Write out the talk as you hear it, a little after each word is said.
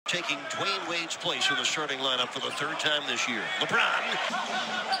taking Dwayne Wade's place in the starting lineup for the third time this year. LeBron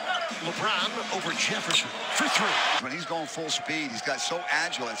over Jefferson for three. When he's going full speed, he's got so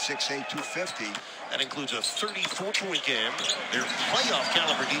agile at 6'8", 250. That includes a 34-point game. Their playoff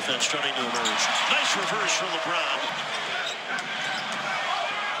caliber defense starting to emerge. Nice reverse from LeBron.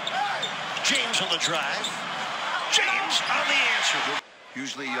 James on the drive. James on the answer.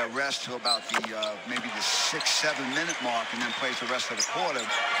 Usually rest to about the maybe the 6-7 minute mark and then plays the rest of the quarter.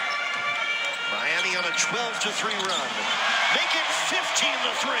 Miami on a 12-3 run. Make it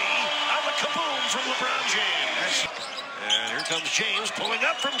 15-3 on the kaboom from LeBron James. And here comes James pulling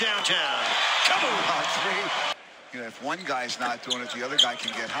up from downtown. Kaboom! Three. You know, if one guy's not doing it, the other guy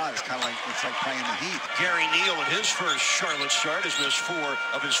can get hot. It's kind of like playing the Heat. Gary Neal in his first Charlotte start has missed 4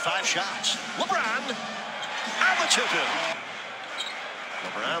 of his 5 shots. LeBron on the tip-in.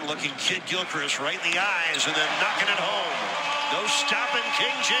 LeBron looking Kid Gilchrist right in the eyes and then knocking it home. No stopping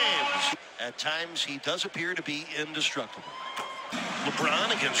King James. At times, he does appear to be indestructible.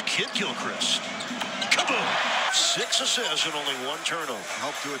 LeBron against Kid Gilchrist. Kaboom! 6 assists and only 1 turnover.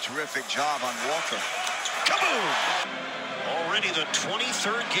 Helped do a terrific job on Walker. Kaboom! Already the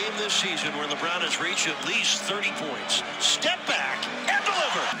 23rd game this season where LeBron has reached at least 30 points. Step back and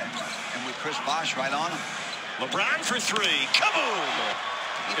deliver. And with Chris Bosh right on him. LeBron for 3. Kaboom!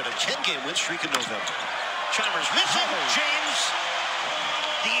 He had a 10-game win streak in November. Chalmers missing. James,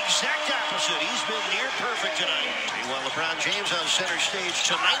 the exact opposite. He's been near perfect tonight. Meanwhile, LeBron James on center stage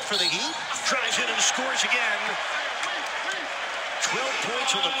tonight for the Heat. Tries in and scores again. 12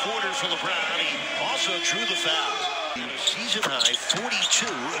 points in the quarter for LeBron. He also drew the foul. Season high 42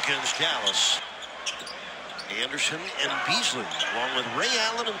 against Dallas. Anderson and Beasley, along with Ray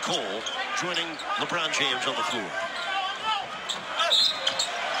Allen and Cole, joining LeBron James on the floor.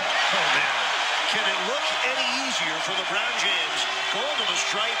 Oh, man. Can it look any easier for LeBron James? Goal to the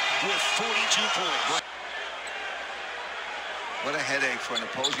stripe with 42 points. What a headache for an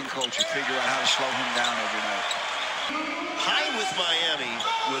opposing coach to figure out how to slow him down every night. High with Miami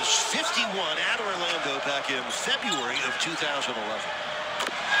was 51 at Orlando back in February of 2011.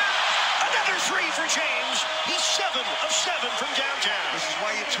 Another 3 for James. He's 7 of 7 from downtown. This is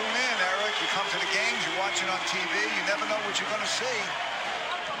why you tune in, Eric. You come to the games, you watch it on TV, you never know what you're going to see.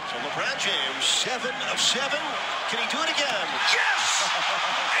 So LeBron James, 7 of 7. Can he do it again? Yes! 8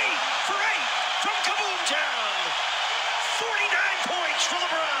 for 8 from Kaboom Town. 49 points for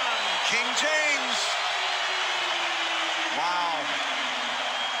LeBron. King James. Wow.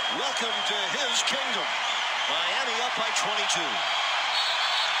 Welcome to his kingdom. Miami up by 22.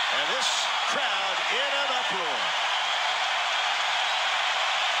 And this crowd in an uproar.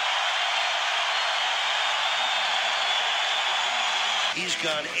 He's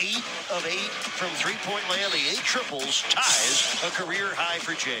gone 8 of 8 from three-point land. The 8 triples ties a career high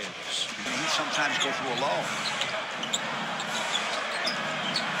for James. He sometimes goes through a low.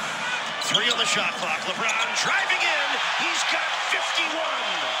 3 on the shot clock. LeBron driving in. He's got 51.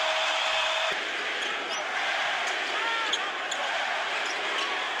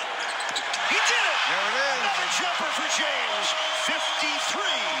 He did it. There it is. Another jumper for James. 53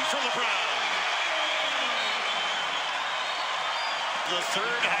 for LeBron. The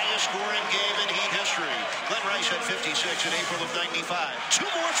 3rd highest scoring game in Heat history. Glen Rice had 56 in April of '95. 2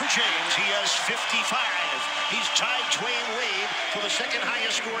 more for James. He has 55. He's tied Dwayne Wade for the 2nd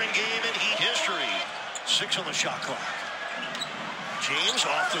highest scoring game in Heat history. 6 on the shot clock. James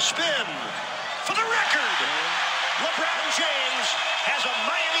off the spin. For the record, LeBron James has a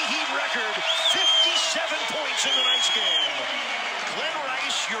Miami Heat record, 57 points in tonight's game. Glen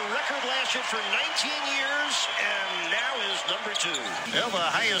Rice, your record lasted for 19 years, and now is number 2. Well,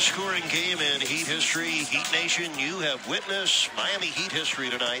 the highest scoring game in Heat history. Heat Nation, you have witnessed Miami Heat history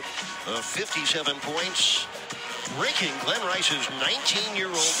tonight of 57 points, breaking Glen Rice's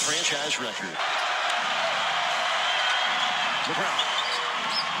 19-year-old franchise record. LeBron.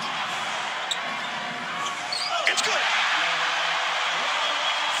 It's good.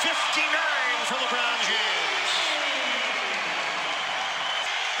 59 for LeBron James.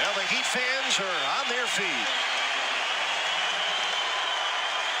 Now the Heat fans are on their feet.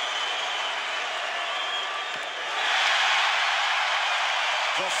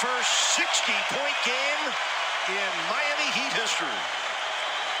 The first 60-point game in Miami Heat history.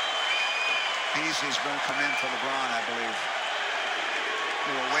 Beasley's going to come in for LeBron, I believe.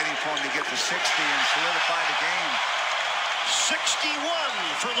 We were waiting for him to get to 60 and solidify the game. 61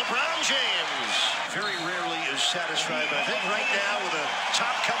 for LeBron James. Very rarely is satisfied, but I think right now with the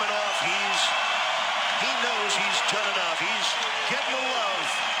top coming off, he knows he's done enough. He's getting the love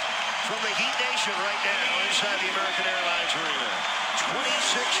from the Heat Nation right now inside the American Airlines Arena.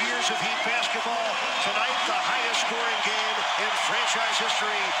 26 years of Heat basketball. Tonight, the highest scoring game in franchise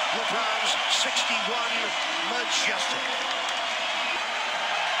history. LeBron's 61 majestic.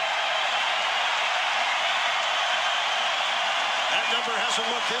 That number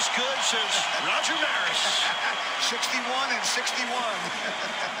hasn't looked this good since Roger Maris. 61 and 61.